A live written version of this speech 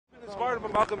Inspired by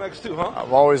Malcolm X too, huh?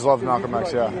 I've always loved Malcolm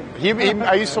X, yeah.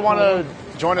 I used to want to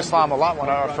join Islam a lot when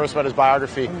I first read his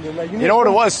biography. You know what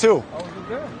it was, too?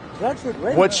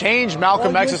 What changed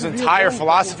Malcolm X's entire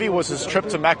philosophy was his trip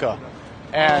to Mecca.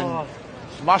 And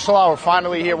mashallah, we're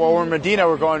finally here. Well, we're in Medina.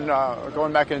 We're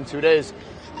going Mecca in 2 days.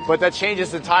 But that changed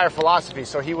his entire philosophy.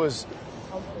 So he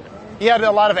had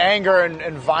a lot of anger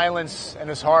and violence in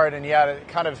his heart, and he had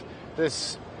kind of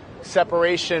this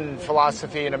separation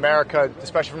philosophy in America,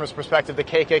 especially from his perspective. The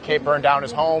KKK burned down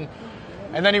his home.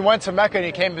 And then he went to Mecca and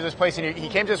he came to this place and he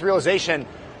came to this realization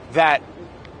that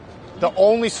the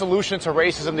only solution to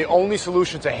racism, the only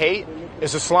solution to hate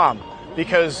is Islam.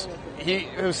 Because he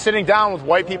was sitting down with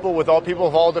white people, with all people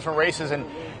of all different races, and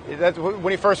that's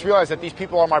when he first realized that these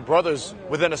people are my brothers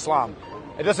within Islam.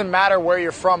 It doesn't matter where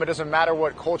you're from, it doesn't matter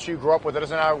what culture you grew up with, it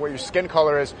doesn't matter what your skin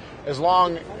color is, as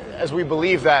long as we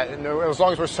believe that, and as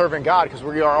long as we're serving God, because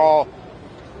we are all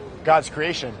God's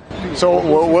creation. So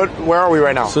where are we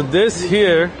right now? So this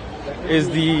here is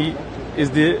the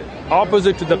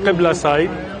opposite to the Qibla side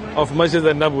of Masjid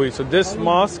al-Nabawi. So this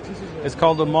mosque is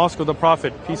called the Mosque of the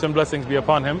Prophet, peace and blessings be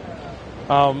upon him.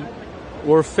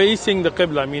 We're facing the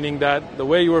Qibla, meaning that the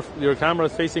way your camera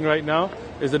is facing right now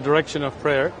is the direction of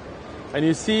prayer. And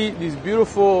you see these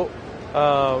beautiful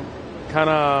kind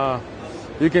of,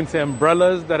 you can say,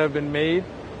 umbrellas that have been made.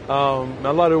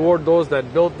 Allah reward those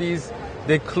that built these.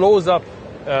 They close up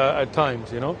at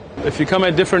times, you know. If you come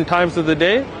at different times of the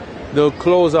day, they'll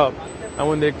close up. And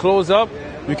when they close up,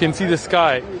 you can see the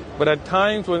sky. But at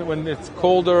times when it's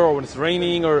colder or when it's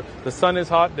raining or the sun is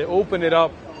hot, they open it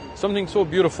up. Something so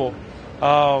beautiful.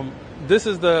 This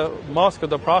is the Mosque of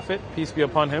the Prophet, peace be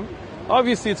upon him.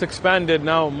 Obviously, it's expanded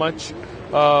now much.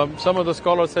 Some of the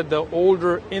scholars said the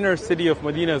older inner city of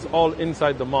Medina is all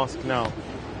inside the mosque now.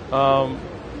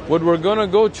 What we're going to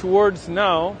go towards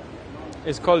now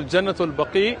is called Jannatul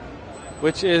Baqi,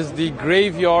 which is the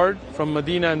graveyard from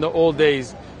Medina in the old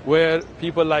days, where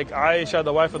people like Aisha,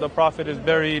 the wife of the Prophet, is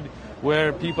buried,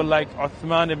 where people like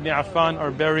Uthman ibn Affan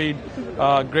are buried,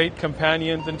 great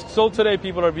companions, and still today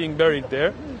people are being buried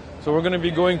there. So we're going to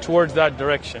be going towards that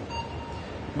direction.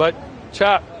 But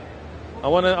chat, I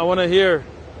want to hear,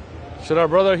 should our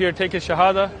brother here take his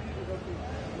shahada?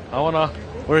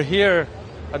 We're here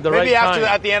at the Maybe right time. Maybe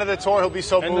at the end of the tour, he'll be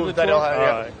so moved that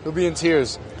he'll be in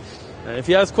tears. And if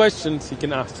he has questions, he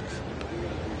can ask.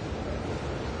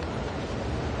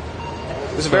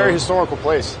 It's a very historical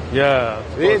place. Yeah.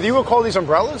 Do you call these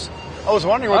umbrellas? I was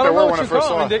wondering what they were when I first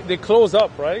saw them. They close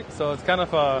up, right? So it's kind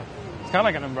of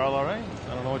like an umbrella, right?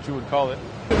 I don't know what you would call it.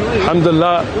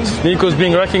 Alhamdulillah, SNEAKO's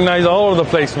being recognized all over the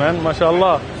place, man.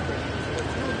 MashaAllah.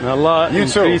 May Allah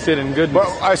increase it in goodness.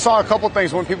 But I saw a couple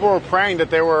things when people were praying that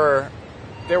they were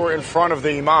in front of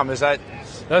the imam. Is that?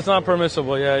 That's not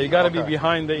permissible. Yeah, you got to be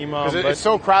behind the imam. Because it's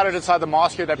so crowded inside the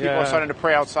mosque here that people are starting to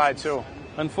pray outside too.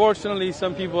 Unfortunately,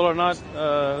 some people are not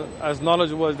as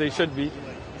knowledgeable as they should be,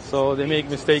 so they make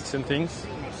mistakes and things.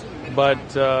 But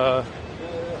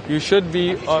you should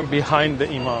be behind the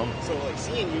imam.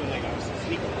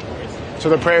 So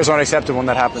the prayers aren't accepted when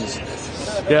that happens.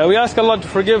 Yeah, we ask Allah to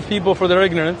forgive people for their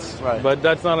ignorance, right. But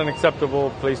that's not an acceptable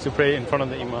place to pray in front of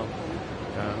the imam.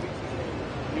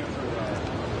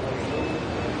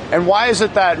 And why is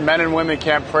it that men and women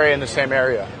can't pray in the same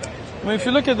area? I mean, if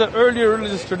you look at the earlier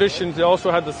religious traditions, they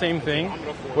also had the same thing,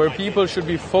 where people should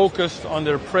be focused on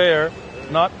their prayer,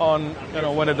 not on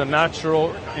what is the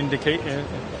natural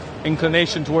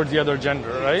inclination towards the other gender,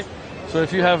 right? So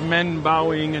if you have men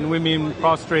bowing and women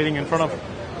prostrating in front of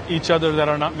each other that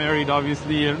are not married,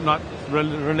 obviously not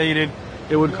related,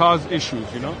 it would cause issues,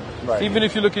 you know. Right. Even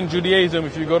if you look in Judaism,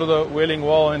 if you go to the Wailing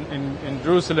Wall in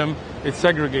Jerusalem, it's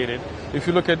segregated. If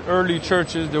you look at early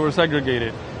churches, they were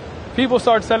segregated. People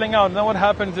start selling out. Now what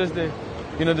happens is the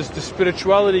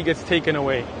spirituality gets taken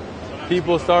away.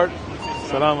 People start.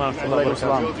 Salam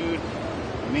alaikum. Dude,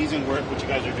 amazing work what you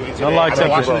guys are doing today. Allah I've been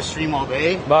watching bro. the stream all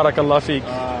day. Barakallah feek.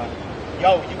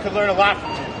 You could learn a lot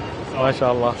from him. So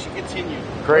MashaAllah. You should continue.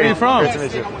 Great. Where are you from? Last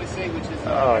thing I want to say, which is,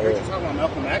 I heard you talking about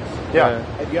Malcolm X. Yeah.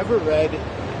 Have you ever read,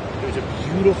 there's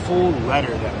a beautiful letter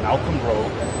that Malcolm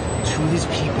wrote to his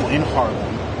people in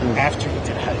Harlem after he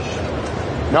did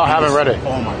Hajj. No, I haven't read it.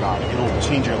 Oh my God, it'll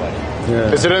change your life.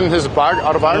 Yeah. Is it in his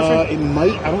autobiography? It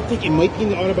might. I don't think it might be in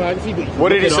the autobiography. But what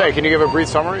did he say? Can you give a brief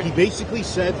summary? He basically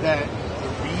said that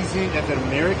the reason that the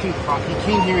American he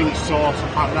came here and he saw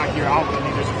some not here out. I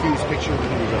mean, there's a famous picture with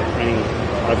him praying.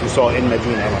 If you saw it in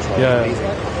Medina, that's amazing.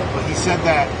 But he said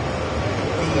that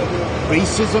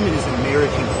racism is an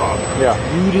American problem. Yeah.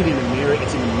 It's rooted in America.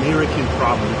 It's an American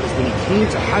problem because when he came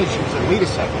to Hajj, he was like, wait a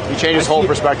second. He changed his whole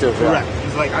perspective. Correct. Yeah.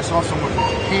 He's like, I saw someone from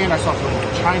Japan, I saw someone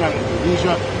from China,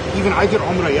 Indonesia. even I did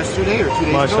Umrah yesterday or 2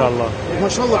 days MashaAllah. ago.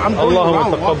 MashaAllah, I'm going Allahumma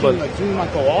around walking, taqabbal. like doing my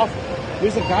tawaf.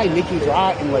 There's a guy making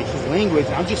dua in like his language,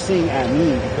 and I'm just saying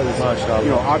Ameen because MashaAllah. you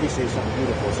know obviously it's something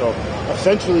beautiful. So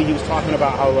essentially, he was talking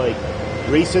about how like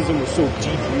racism was so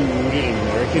deeply rooted in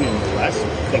American and the West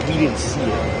that he didn't see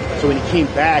it. So when he came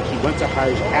back, he went to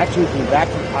Hajj. After he came back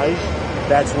from Hajj,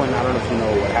 that's when I don't know if you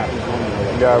know what happened to him. You know,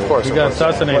 like, Yeah, of course. He of got course.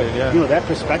 assassinated, but, yeah. you know that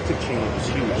perspective change is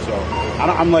huge. So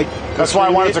I'm like, That's why I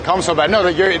wanted to come so bad. No,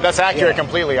 that's accurate Yeah.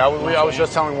 completely. I was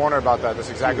just telling Warner about that. That's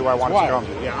exactly why I wanted to come.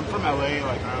 Yeah, I'm from LA.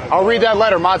 Like, I'll read that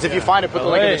letter, Mods. If you find it, put the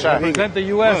link in the chat. Represent the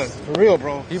U.S. for real,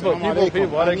 bro. People. Alaikum,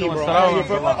 Alaikum bro.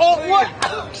 assalam. Oh, what?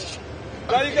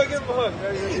 Now you gotta give him a hug.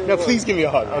 No, please give me a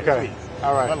hug. Okay. Please.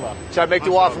 All right. Wallah. Chad, make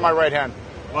dua for my right hand.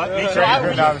 What?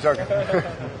 No, I'm joking.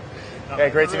 Hey,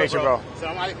 great to meet you, bro.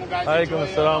 Assalamu alaikum, guys. Alaikum Enjoy,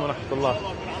 assalam wa rahmatullah.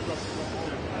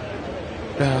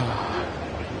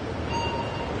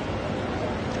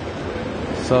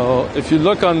 So if you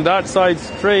look on that side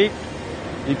straight,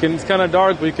 it's kind of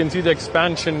dark, but you can see the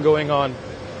expansion going on.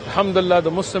 Alhamdulillah,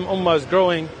 the Muslim Ummah is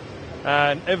growing,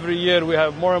 and every year we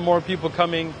have more and more people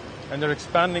coming, and they're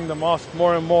expanding the mosque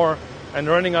more and more, and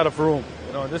running out of room.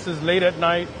 You know, this is late at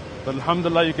night, but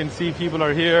Alhamdulillah, you can see people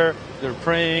are here, they're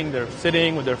praying, they're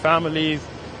sitting with their families,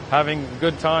 having a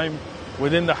good time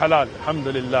within the halal,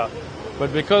 Alhamdulillah.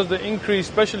 But because the increase,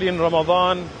 especially in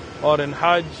Ramadan or in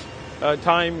Hajj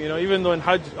time, you know, even though in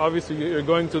Hajj, obviously you're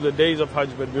going through the days of Hajj,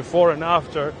 but before and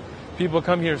after, people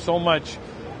come here so much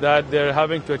that they're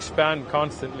having to expand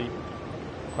constantly.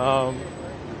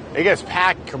 It gets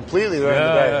packed completely during the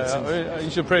day. Yeah. You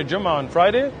should pray Jummah on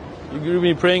Friday. You'll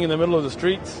be praying in the middle of the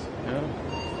streets. Yeah.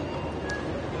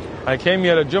 I came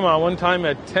here at Jummah one time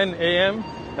at 10 a.m.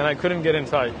 and I couldn't get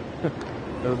inside.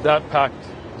 It was that packed.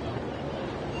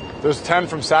 There's 10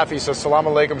 from Safi, says, Salam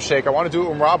alaikum, Shaykh. I want to do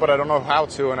Umrah, but I don't know how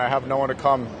to, and I have no one to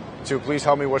come to. Please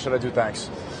help me. What should I do? Thanks.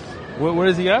 Where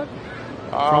is he at? From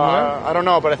where? I don't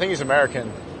know, but I think he's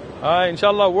American.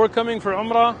 Inshallah, we're coming for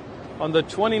Umrah on the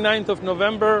 29th of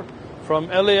November from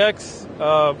LAX.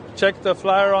 Check the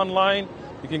flyer online.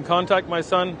 You can contact my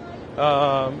son.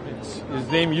 It's his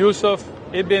name Yusuf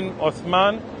Ibn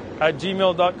Uthman at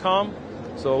gmail.com.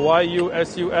 So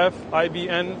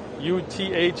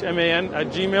YUSUFIBNUTHMAN at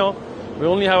Gmail. We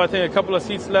only have, I think, a couple of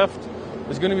seats left.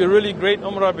 It's going to be a really great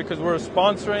Umrah because we're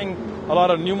sponsoring a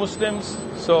lot of new Muslims.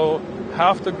 So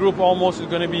half the group almost is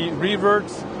going to be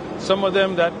reverts. Some of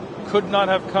them that could not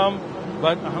have come,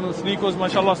 but SNEAKO is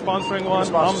mashallah sponsoring one.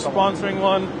 I'm sponsoring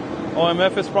one.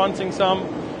 OMF is sponsoring some.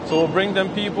 So we'll bring them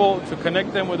people to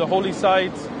connect them with the holy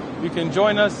sites. You can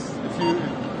join us if you,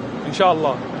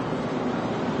 inshallah.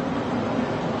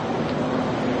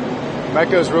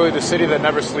 Mecca is really the city that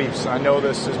never sleeps. I know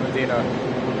this is Medina.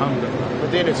 Alhamdulillah.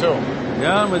 Medina too.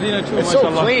 Yeah, Medina too. It's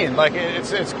mashallah. so clean. Like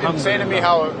it's insane to me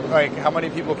how many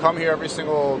people come here every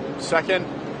single second.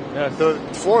 Yes. The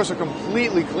floors are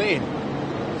completely clean.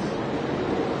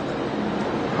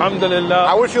 Alhamdulillah.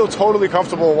 I would feel totally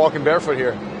comfortable walking barefoot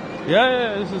here.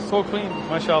 Yeah, this is so clean,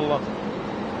 mashallah.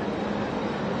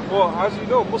 Well, as you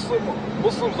know,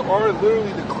 Muslims are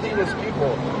literally the cleanest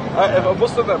people. If a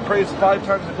Muslim that prays 5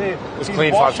 times a day, It's he's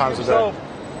clean 5 washing times a day. himself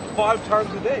 5 times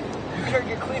a day. You can't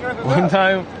get cleaner than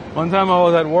that. One time I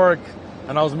was at work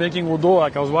and I was making wudu,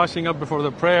 like I was washing up before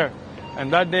the prayer.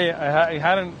 And that day I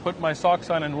hadn't put my socks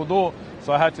on in wudu,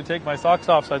 so I had to take my socks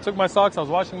off. So I took my socks, I was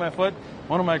washing my foot.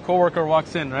 One of my coworker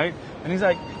walks in, right? And he's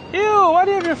like, ew, why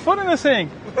do you have your foot in the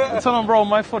sink? I told him, bro,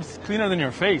 my foot's cleaner than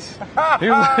your face. He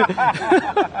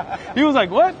was like,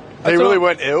 what? They really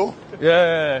went ill?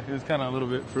 Yeah, he was kind of a little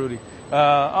bit fruity.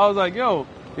 I was like, yo,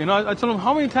 you know, I told him,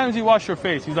 how many times do you wash your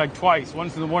face? He's like, twice,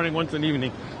 once in the morning, once in the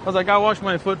evening. I was like, I wash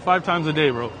my foot 5 times a day,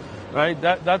 bro. Right?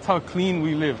 That's how clean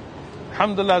we live.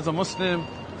 Alhamdulillah, as a Muslim,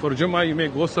 for Jummah, you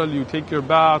make ghusl, you take your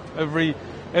bath. Every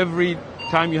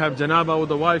time you have janaba with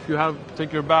the wife,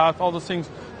 take your bath, all those things.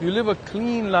 You live a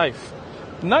clean life.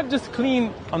 Not just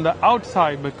clean on the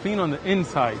outside, but clean on the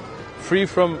inside. Free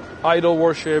from idol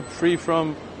worship, free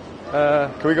from...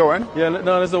 Can we go in? Yeah,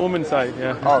 no, that's the woman's side,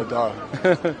 yeah. Oh, duh.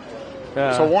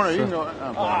 Yeah, So Warner, you can go in.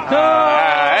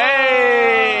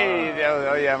 Hey!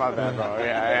 Oh, yeah, my bad, bro.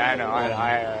 Yeah, I know.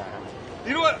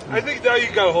 You know what? I think now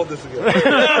you gotta hold this again.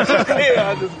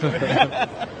 I'm just kidding.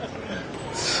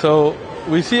 So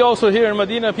we see also here in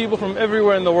Medina people from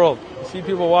everywhere in the world. You see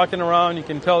people walking around, you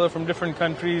can tell they're from different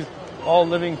countries, all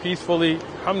living peacefully,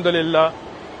 alhamdulillah.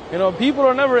 You know, people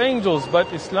are never angels,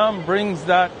 but Islam brings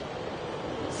that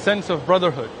sense of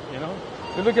brotherhood, you know.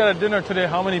 We look at a dinner today,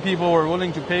 how many people were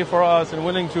willing to pay for us and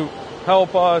willing to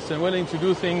help us and willing to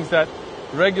do things that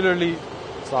regularly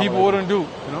people wouldn't do,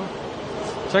 you know.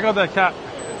 Check out that cat.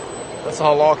 That's a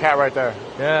halal cat right there.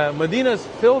 Yeah, Medina is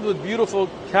filled with beautiful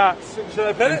cats Should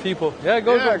I pet and it? people. Yeah,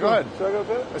 go Go ahead. Should I go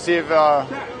pet it? Let's see if. Should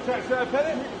I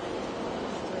pet it?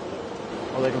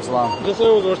 Alaikum salam. Just I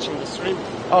was watching the stream.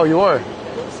 Oh, you were.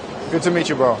 Good to meet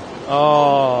you, bro.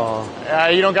 Oh.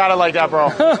 You don't got it like that, bro.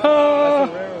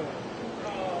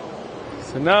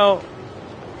 So now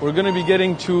we're going to be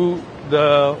getting to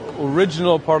the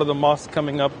original part of the mosque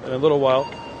coming up in a little while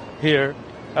here.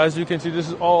 As you can see, this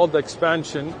is all the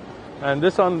expansion. And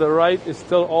this on the right is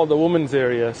still all the women's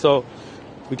area. So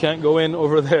we can't go in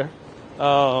over there.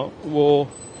 We'll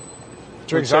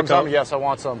Drink check Zam out. Yes, I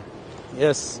want some.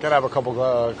 Yes. Gotta have a couple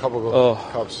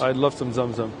cups. I'd love some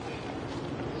Zamzam.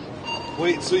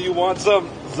 Wait, so you want some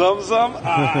Zum?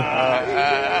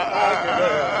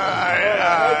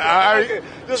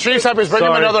 Stream Snipers, bring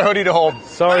him Sorry. another hoodie to hold.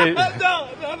 Sorry. No.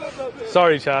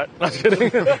 Sorry, chat. Not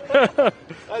kidding.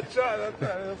 I tried.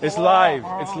 It's live.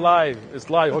 It's live. It's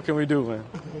live. What can we do, man?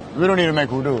 We don't need to make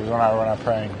wudu when we're not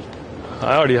praying.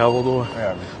 I already have wudu.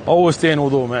 Yeah. Always stay in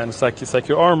wudu, man. It's like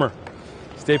your armor.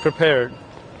 Stay prepared.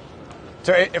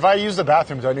 So if I use the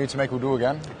bathroom, do I need to make wudu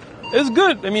again? It's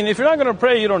good. I mean, if you're not going to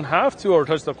pray, you don't have to, or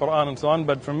touch the Quran and so on.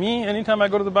 But for me, anytime I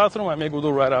go to the bathroom, I make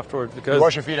wudu right afterwards. Because You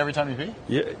wash your feet every time you pee?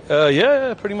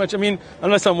 yeah, pretty much. I mean,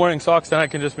 unless I'm wearing socks, then I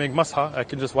can just make masha. I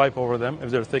can just wipe over them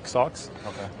if they're thick socks.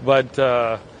 Okay.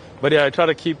 But yeah, I try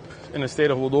to keep in a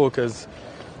state of wudu because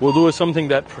wudu is something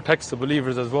that protects the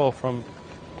believers as well from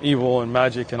evil and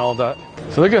magic and all that.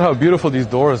 So look at how beautiful these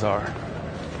doors are.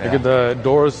 Yeah. Look at the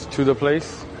doors to the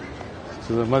place,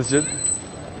 to the masjid.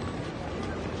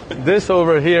 This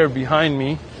over here behind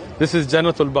me, this is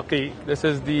Jannatul Baqi. This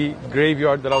is the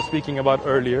graveyard that I was speaking about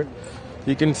earlier.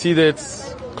 You can see that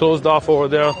it's closed off over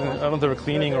there. I don't know if they're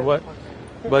cleaning or what.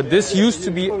 But this used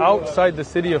to be outside the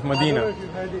city of Medina.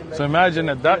 So imagine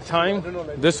at that time,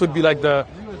 this would be like the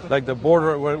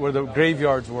border where the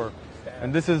graveyards were.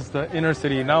 And this is the inner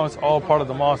city. Now it's all part of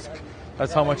the mosque.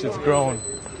 That's how much it's grown.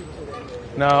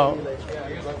 Now,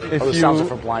 if Oh, the you... sounds are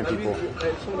for blind people.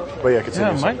 But yeah, continue.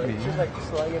 Yeah, it might be.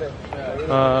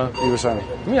 You were saying.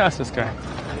 Let me ask this guy.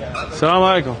 Assalamu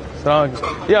alaikum. Assalamu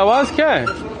alaikum. Yeah, what's kya?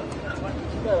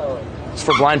 It's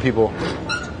for blind people.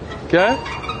 Kya?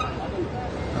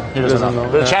 He doesn't know.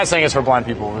 The Yeah. chat's saying it's for blind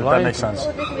people. That Blind makes sense.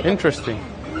 Interesting.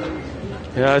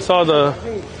 Yeah, I saw the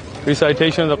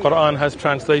recitation of the Quran has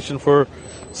translation for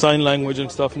sign language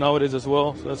and stuff nowadays as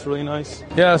well. So that's really nice.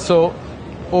 Yeah, so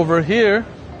over here,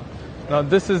 now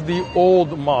this is the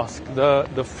old mosque,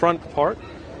 the front part.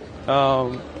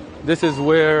 This is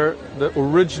where the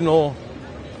original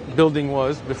building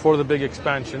was before the big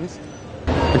expansions.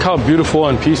 Look how beautiful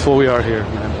and peaceful we are here,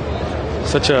 man.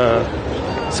 Such a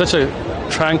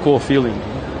tranquil feeling.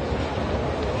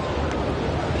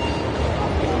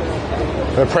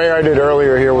 The prayer I did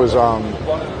earlier here was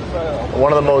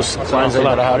one of the most cleansing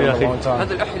that I had in a long time.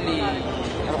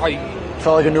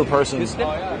 Felt like a new person.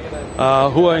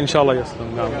 هو إن شاء الله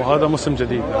يسلم نعم وهذا مسلم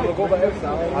جديد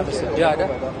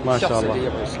ما شاء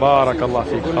الله بارك الله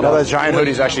فيك Now that giant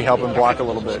hoodie's actually helping block a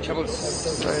little bit.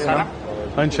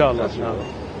 إن شاء الله نعم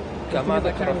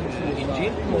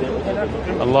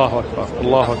الله أكبر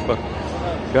الله أكبر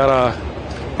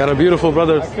got a beautiful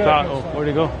brother. Oh, where'd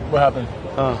he go? What happened?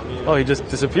 Oh, he just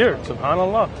disappeared.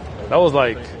 Subhanallah. That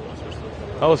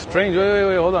was strange.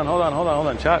 Wait, hold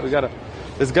on. Chat,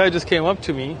 this guy just came up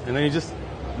to me and then he just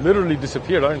literally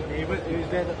disappeared. I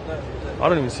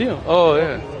don't even see him. Oh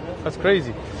yeah, that's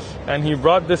crazy. And he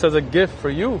brought this as a gift for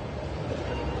you.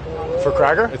 For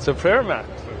Cracker? It's a prayer mat.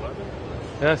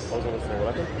 Yes.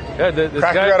 Yeah, this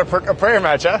Cracker guy got a prayer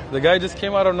match, huh? the guy just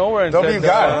came out of nowhere and W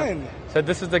guy. said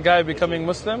this is the guy becoming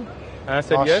Muslim. And I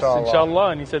said yes, Mashallah. inshallah.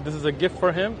 And he said this is a gift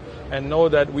for him. And know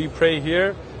that we pray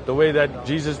here the way that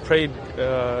Jesus prayed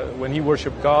when he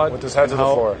worshipped God. With his head to the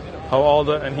floor.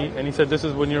 And he said this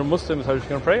is when you're Muslim, is how you're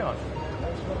going to pray on.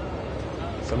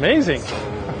 It's amazing.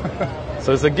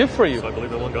 So it's a gift for you. I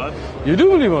believe in one God. You do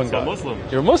believe in God. I'm Muslim.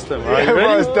 You're Muslim. Are you Yeah,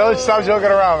 ready? bro, don't stop joking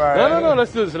around, man. No.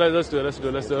 Let's do this. Let's do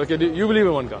it. Okay, you believe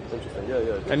in one God.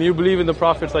 Yeah. And you believe in the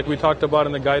prophets like we talked about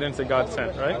in the guidance that God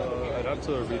sent, right? I'd have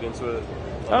to read into it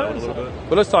Alright, a little bit.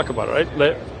 But let's talk about it,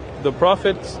 right? The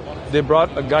prophets, they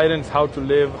brought a guidance how to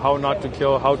live, how not to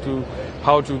kill, how to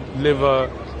live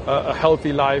a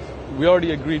healthy life. We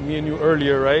already agreed, me and you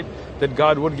earlier, right, that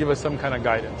God would give us some kind of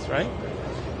guidance, right?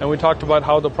 And we talked about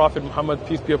how the Prophet Muhammad,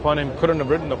 peace be upon him, couldn't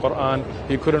have written the Quran.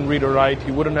 He couldn't read or write.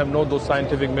 He wouldn't have known those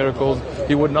scientific miracles.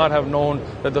 He would not have known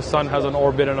that the sun has an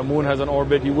orbit and a moon has an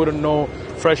orbit. He wouldn't know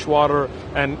fresh water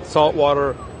and salt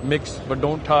water mix but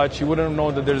don't touch. He wouldn't have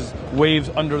known that there's waves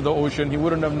under the ocean. He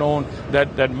wouldn't have known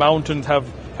that mountains have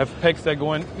have pecs that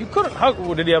go in. You couldn't. How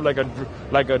did he have like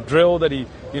a drill that he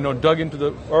dug into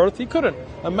the earth? He couldn't.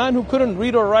 A man who couldn't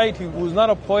read or write, who was not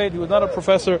a poet, he was not a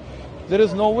professor. There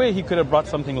is no way he could have brought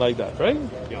something like that, right?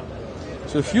 Yeah.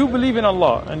 So if you believe in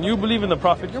Allah and you believe in the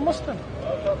Prophet, you're Muslim.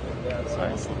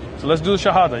 Right. So let's do the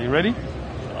Shahada. You ready?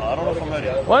 I don't know if I'm ready.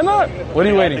 Why not? What are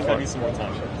you waiting I think for? I need some more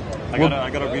time. I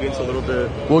gotta read into a little bit.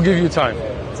 We'll give you time.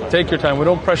 Take your time. We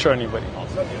don't pressure anybody.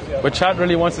 But chat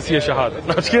really wants to see a Shahada.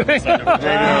 No, just kidding.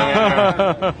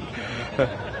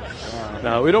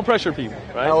 No, we don't pressure people,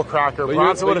 right? Hell cracker. But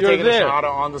Bronson would have taken there. a Shahada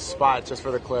on the spot just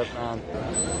for the clip, man.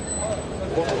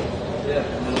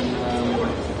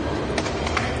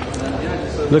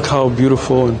 Look how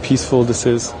beautiful and peaceful this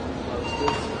is.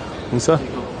 Musa,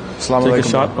 take a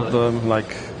shot of them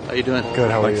like. How you doing? Good,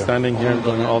 how are you? Like standing here and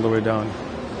going all the way down.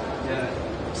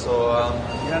 So,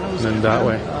 And then that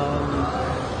way.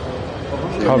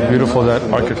 How beautiful that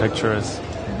architecture is.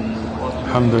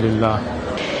 Alhamdulillah.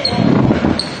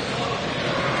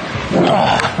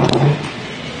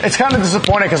 It's kind of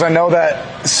disappointing because I know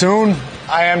that soon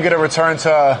I am going to return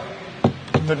to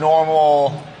the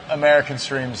normal American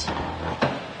streams.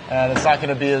 And it's not going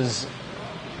to be as...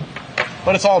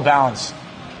 But it's all balanced.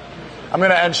 I'm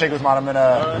going to end Shaykh Uthman. I'm going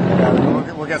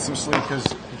to... we'll get some sleep because...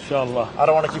 Inshallah. I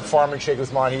don't want to keep farming Shaykh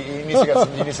Uthman. He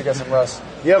needs to get some rest.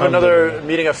 You have another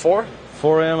meeting at 4?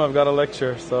 4 a.m. I've got a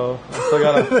lecture, so I still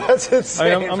gotta... That's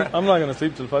insane. I'm not going to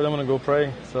sleep till 5. I'm going to go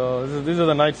pray. So these are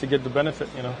the nights you get the benefit,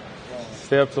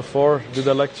 Stay up till 4, do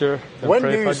the lecture. Then when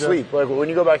pray do you Fajr. sleep? Like when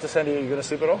you go back to San Diego, you going to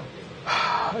sleep at all?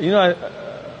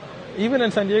 Even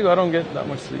in San Diego, I don't get that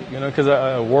much sleep, because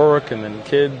I work and then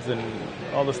kids and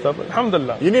all the stuff. But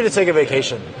alhamdulillah. You need to take a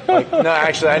vacation. No,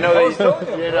 actually, I know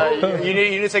that you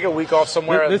need to take a week off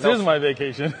somewhere. This is my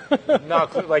vacation. No,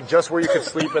 like just where you could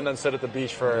sleep and then sit at the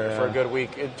beach for a good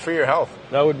week for your health.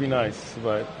 That would be nice,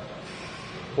 but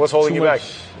what's holding you back?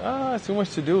 Too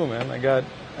much to do, man.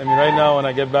 Right now when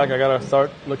I get back, I gotta start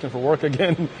looking for work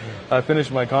again. I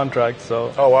finished my contract,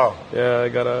 so. Oh wow. Yeah,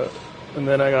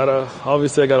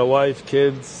 obviously I got a wife,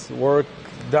 kids, work,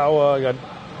 da'wah. I got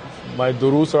my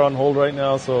duroos are on hold right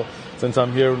now, so since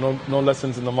I'm here, no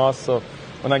lessons in the mosque. So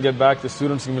when I get back, the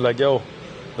students can be like, yo,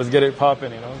 let's get it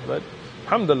popping, But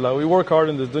alhamdulillah, we work hard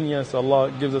in this dunya, so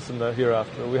Allah gives us in the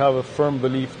hereafter. We have a firm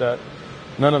belief that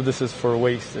none of this is for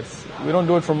waste. We don't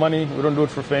do it for money, we don't do it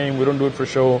for fame, we don't do it for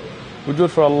show. We do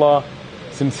it for Allah,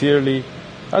 sincerely.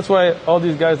 That's why all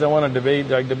these guys that want to debate,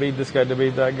 like debate this guy,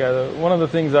 debate that guy, one of the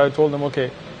things I told them,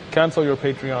 okay, cancel your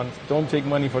Patreons. Don't take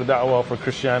money for da'wah, for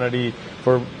Christianity,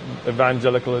 for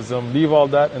evangelicalism. Leave all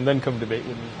that and then come debate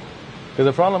with me. Because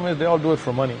the problem is they all do it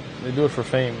for money. They do it for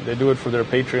fame. They do it for their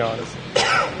Patreons.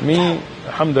 Me,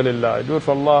 alhamdulillah, I do it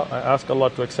for Allah. I ask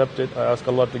Allah to accept it. I ask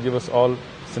Allah to give us all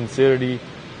sincerity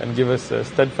and give us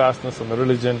steadfastness in the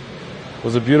religion. It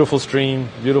was a beautiful stream,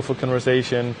 beautiful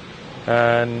conversation,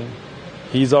 and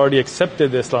he's already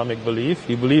accepted the Islamic belief.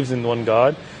 He believes in one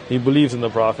God. He believes in the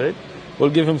Prophet.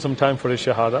 We'll give him some time for his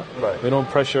Shahada. Right. We don't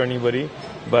pressure anybody,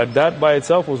 but that by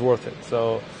itself was worth it.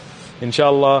 So,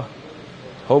 inshallah,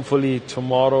 hopefully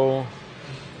tomorrow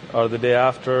or the day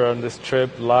after on this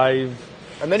trip, live.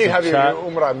 And then you have your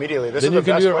Umrah immediately. This is the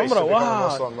best place to become a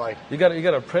Muslim. Like, you got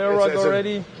a prayer rug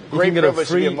already. Great you can get privilege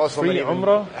a free to be a Muslim free and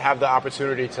Umrah. have the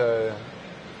opportunity to.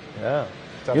 Yeah.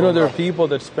 to There are Umrah. people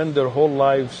that spend their whole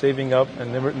lives saving up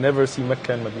and never see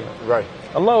Mecca and Medina. Right.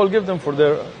 Allah will give them for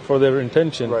their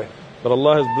intention. Right. But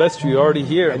Allah has blessed you. You're already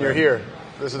here. And you're here.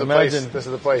 This is the place. This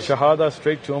is the place. Shahada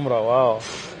straight to Umrah. Wow.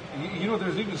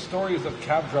 There's even stories of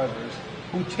cab drivers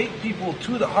who take people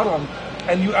to the Haram,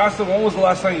 and you ask them, when was the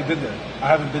last time you've been there? I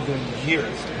haven't been there in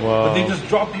years. Wow. But they just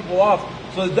drop people off.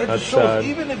 So that That's just shows, sad.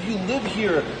 even if you live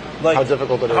here, like How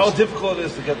difficult it is. How difficult it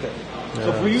is to get there.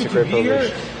 So for you It's a to great be here,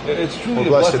 privilege. it's truly We're a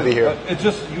blessed to blessing. be here. But it's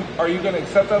just, are you going to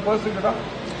accept that blessing or not?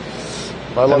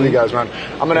 I love you guys, man.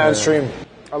 I'm going to end stream.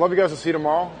 I love you guys. We'll see you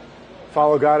tomorrow.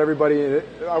 Follow God, everybody.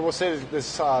 I will say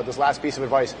this last piece of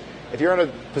advice. If you're in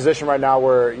a position right now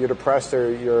where you're depressed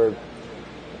or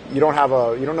you don't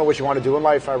know what you want to do in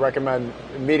life, I recommend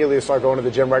immediately to start going to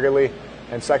the gym regularly.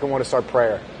 And second one is start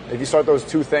prayer. If you start those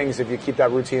two things, if you keep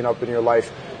that routine up in your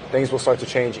life, things will start to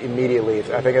change immediately.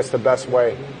 I think it's the best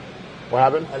way. What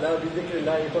happened? Allah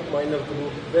by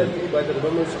the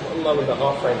remembrance of Allah with the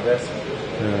heart find rest.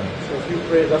 Yeah. So if you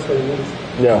pray, that's what it means.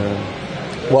 Yeah.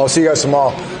 Well, I'll see you guys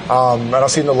tomorrow. And I'll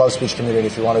see you in the Love Speech community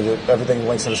if you want to do everything.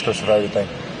 Links in the description for everything.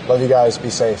 Love you guys. Be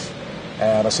safe.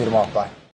 And I'll see you tomorrow. Bye.